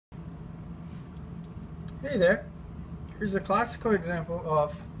Hey there, here's a classical example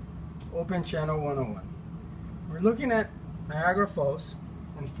of Open Channel 101. We're looking at Niagara Falls,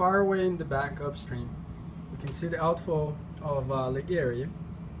 and far away in the back upstream we can see the outflow of Lake Erie,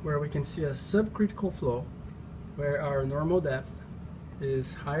 where we can see a subcritical flow where our normal depth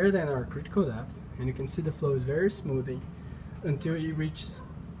is higher than our critical depth, and you can see the flow is very smoothly until it reaches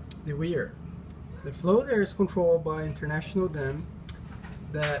the weir. The flow there is controlled by an international dam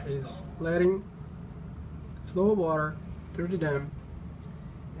that is letting flow of water through the dam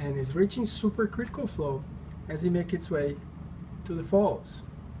and is reaching supercritical flow as it makes its way to the falls.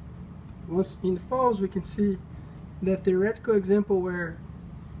 Once in the falls, we can see that theoretical example where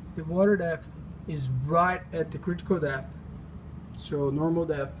the water depth is right at the critical depth, so normal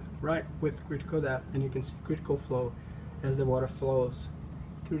depth right with critical depth, and you can see critical flow as the water flows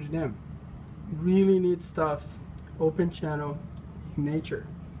through the dam. Really neat stuff, open channel in nature.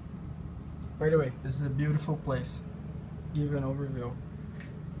 By the way, this is a beautiful place. Give you an overview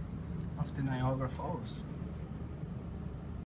of the Niagara Falls.